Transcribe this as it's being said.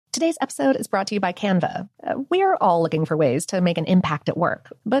Today's episode is brought to you by Canva. We're all looking for ways to make an impact at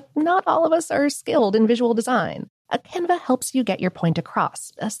work, but not all of us are skilled in visual design. Canva helps you get your point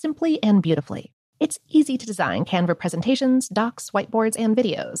across, simply and beautifully. It's easy to design Canva presentations, docs, whiteboards, and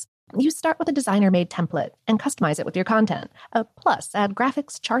videos. You start with a designer-made template and customize it with your content. Plus, add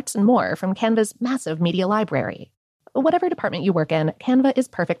graphics, charts, and more from Canva's massive media library. Whatever department you work in, Canva is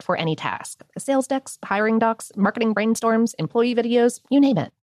perfect for any task. Sales decks, hiring docs, marketing brainstorms, employee videos, you name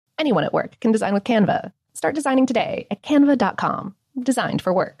it. Anyone at work can design with Canva. Start designing today at canva.com. Designed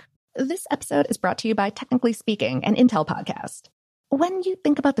for work. This episode is brought to you by Technically Speaking, an Intel podcast. When you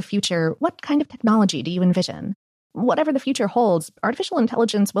think about the future, what kind of technology do you envision? Whatever the future holds, artificial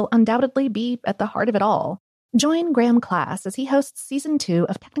intelligence will undoubtedly be at the heart of it all. Join Graham Class as he hosts Season 2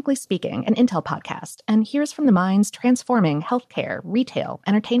 of Technically Speaking, an Intel podcast, and hears from the minds transforming healthcare, retail,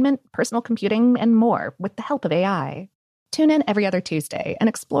 entertainment, personal computing, and more with the help of AI. Tune in every other Tuesday and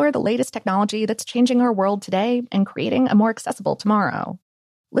explore the latest technology that's changing our world today and creating a more accessible tomorrow.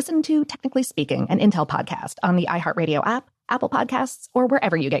 Listen to Technically Speaking, an Intel podcast on the iHeartRadio app, Apple Podcasts, or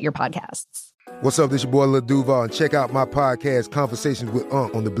wherever you get your podcasts. What's up, this your boy Lil Duval, and check out my podcast, Conversations with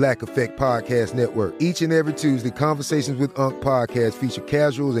Unc, on the Black Effect Podcast Network. Each and every Tuesday, Conversations with Unc podcast feature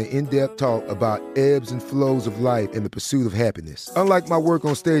casual and in-depth talk about ebbs and flows of life and the pursuit of happiness. Unlike my work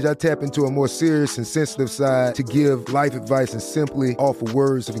on stage, I tap into a more serious and sensitive side to give life advice and simply offer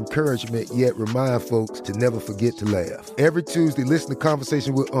words of encouragement, yet remind folks to never forget to laugh. Every Tuesday, listen to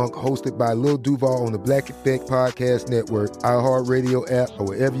Conversation with Unc, hosted by Lil Duval on the Black Effect Podcast Network, iHeartRadio app, or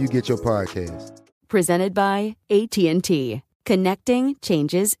wherever you get your podcasts. Presented by AT&T. Connecting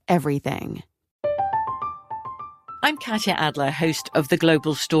changes everything. I'm Katya Adler, host of The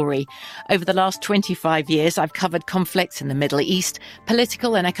Global Story. Over the last 25 years, I've covered conflicts in the Middle East,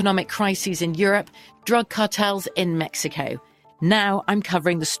 political and economic crises in Europe, drug cartels in Mexico. Now I'm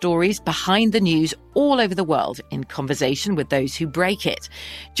covering the stories behind the news all over the world in conversation with those who break it.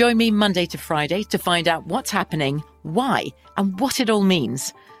 Join me Monday to Friday to find out what's happening, why, and what it all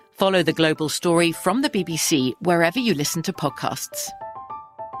means. Follow The Global Story from the BBC wherever you listen to podcasts.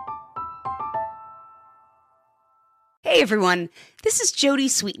 Hey everyone, this is Jodie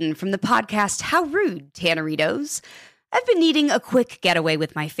Sweetin from the podcast How Rude, Tanneritos. I've been needing a quick getaway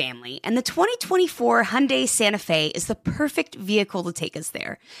with my family, and the 2024 Hyundai Santa Fe is the perfect vehicle to take us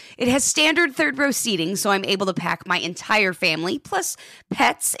there. It has standard third-row seating, so I'm able to pack my entire family, plus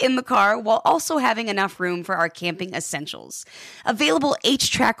pets, in the car, while also having enough room for our camping essentials. Available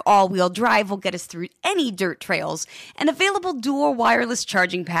H-Track all-wheel drive will get us through any dirt trails, and available dual wireless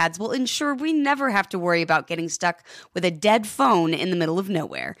charging pads will ensure we never have to worry about getting stuck with a dead phone in the middle of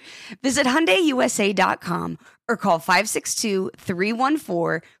nowhere. Visit HyundaiUSA.com or call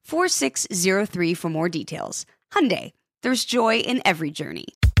 562-314-4603 for more details. Hyundai, there's joy in every journey.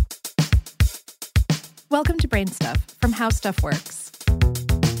 Welcome to Brain Stuff from How Stuff Works.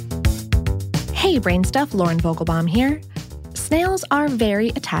 Hey, Brain Stuff, Lauren Vogelbaum here. Snails are very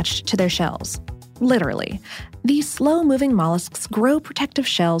attached to their shells. Literally. These slow-moving mollusks grow protective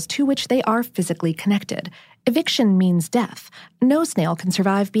shells to which they are physically connected. Eviction means death. No snail can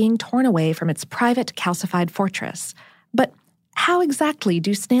survive being torn away from its private calcified fortress. But how exactly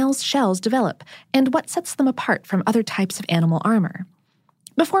do snails' shells develop, and what sets them apart from other types of animal armor?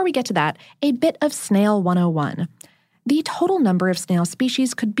 Before we get to that, a bit of Snail 101. The total number of snail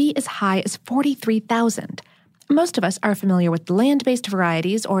species could be as high as 43,000. Most of us are familiar with the land-based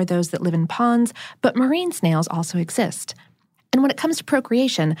varieties or those that live in ponds, but marine snails also exist. And when it comes to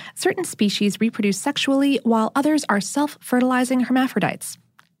procreation, certain species reproduce sexually while others are self-fertilizing hermaphrodites.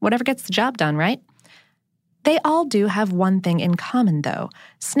 Whatever gets the job done, right? They all do have one thing in common, though.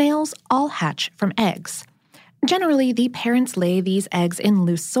 Snails all hatch from eggs. Generally, the parents lay these eggs in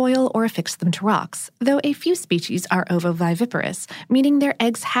loose soil or affix them to rocks, though a few species are ovoviviparous, meaning their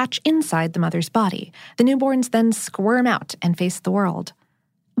eggs hatch inside the mother's body. The newborns then squirm out and face the world.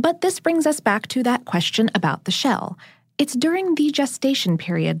 But this brings us back to that question about the shell. It's during the gestation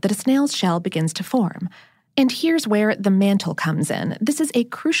period that a snail's shell begins to form. And here's where the mantle comes in. This is a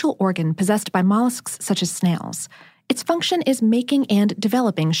crucial organ possessed by mollusks such as snails. Its function is making and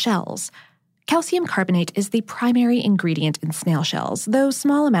developing shells. Calcium carbonate is the primary ingredient in snail shells, though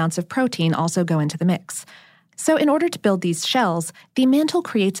small amounts of protein also go into the mix. So in order to build these shells, the mantle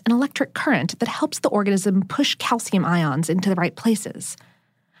creates an electric current that helps the organism push calcium ions into the right places.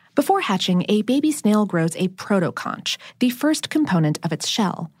 Before hatching, a baby snail grows a protoconch, the first component of its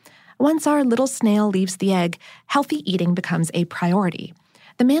shell. Once our little snail leaves the egg, healthy eating becomes a priority.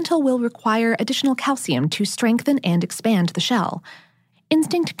 The mantle will require additional calcium to strengthen and expand the shell.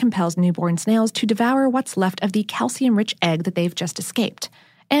 Instinct compels newborn snails to devour what's left of the calcium-rich egg that they've just escaped.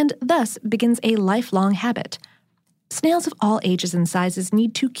 and thus begins a lifelong habit. Snails of all ages and sizes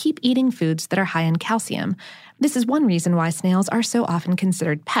need to keep eating foods that are high in calcium. This is one reason why snails are so often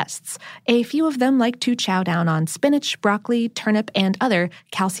considered pests. A few of them like to chow down on spinach, broccoli, turnip, and other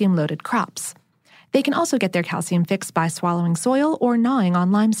calcium-loaded crops. They can also get their calcium fix by swallowing soil or gnawing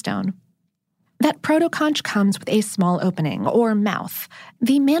on limestone. That protoconch comes with a small opening, or mouth.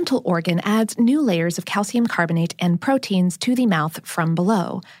 The mantle organ adds new layers of calcium carbonate and proteins to the mouth from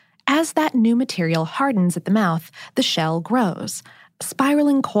below. As that new material hardens at the mouth, the shell grows.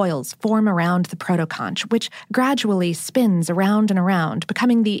 Spiraling coils form around the protoconch, which gradually spins around and around,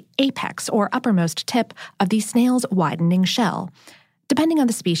 becoming the apex or uppermost tip of the snail's widening shell. Depending on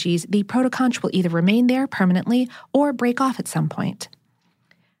the species, the protoconch will either remain there permanently or break off at some point.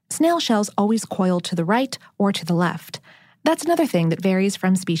 Snail shells always coil to the right or to the left. That's another thing that varies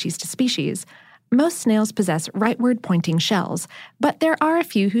from species to species. Most snails possess rightward-pointing shells, but there are a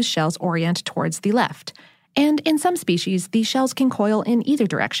few whose shells orient towards the left. And in some species, these shells can coil in either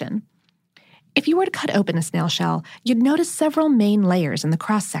direction. If you were to cut open a snail shell, you'd notice several main layers in the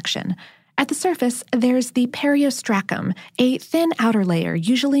cross-section. At the surface, there's the periostracum, a thin outer layer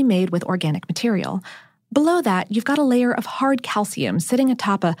usually made with organic material. Below that, you've got a layer of hard calcium sitting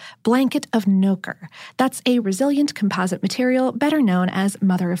atop a blanket of nacre. That's a resilient composite material better known as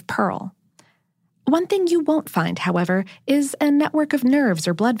mother of pearl. One thing you won't find, however, is a network of nerves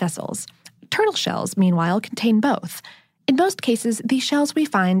or blood vessels. Turtle shells, meanwhile, contain both. In most cases, the shells we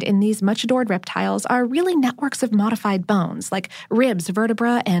find in these much-adored reptiles are really networks of modified bones, like ribs,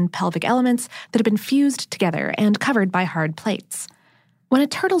 vertebra, and pelvic elements that have been fused together and covered by hard plates. When a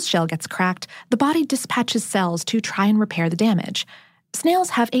turtle's shell gets cracked, the body dispatches cells to try and repair the damage. Snails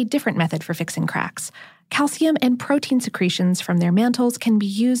have a different method for fixing cracks. Calcium and protein secretions from their mantles can be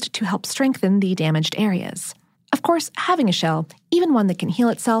used to help strengthen the damaged areas. Of course, having a shell, even one that can heal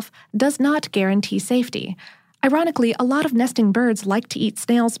itself, does not guarantee safety. Ironically, a lot of nesting birds like to eat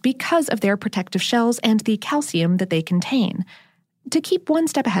snails because of their protective shells and the calcium that they contain. To keep one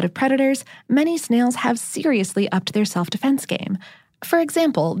step ahead of predators, many snails have seriously upped their self-defense game. For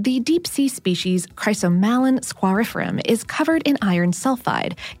example, the deep-sea species Chrysomalin squariferum is covered in iron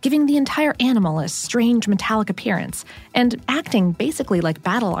sulfide, giving the entire animal a strange metallic appearance, and acting basically like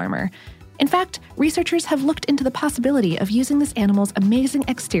battle armor. In fact, researchers have looked into the possibility of using this animal's amazing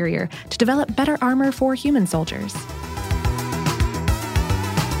exterior to develop better armor for human soldiers.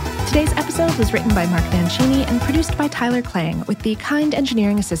 Today's episode was written by Mark Mancini and produced by Tyler Klang with the kind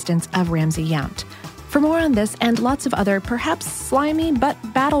engineering assistance of Ramsey Yount. For more on this and lots of other perhaps slimy but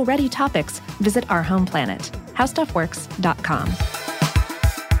battle-ready topics, visit our home planet, howstuffworks.com.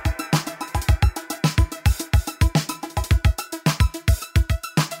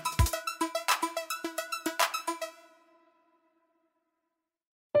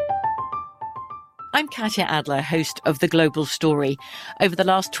 I'm Katya Adler, host of The Global Story. Over the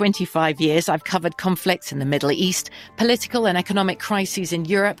last 25 years, I've covered conflicts in the Middle East, political and economic crises in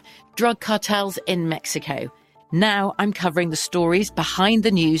Europe, drug cartels in Mexico. Now I'm covering the stories behind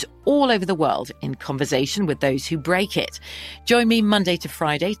the news all over the world in conversation with those who break it. Join me Monday to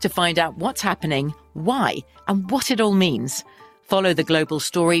Friday to find out what's happening, why, and what it all means. Follow The Global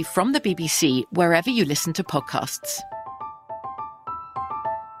Story from the BBC wherever you listen to podcasts.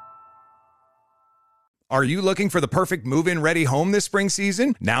 Are you looking for the perfect move-in ready home this spring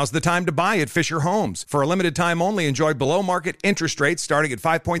season? Now's the time to buy at Fisher Homes. For a limited time only, enjoy below-market interest rates starting at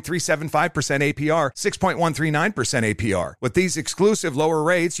 5.375% APR, 6.139% APR. With these exclusive lower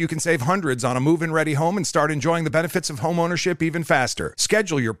rates, you can save hundreds on a move-in ready home and start enjoying the benefits of homeownership even faster.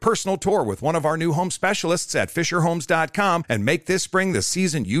 Schedule your personal tour with one of our new home specialists at FisherHomes.com and make this spring the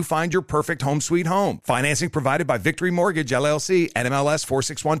season you find your perfect home sweet home. Financing provided by Victory Mortgage, LLC, NMLS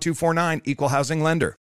 461249, Equal Housing Lender.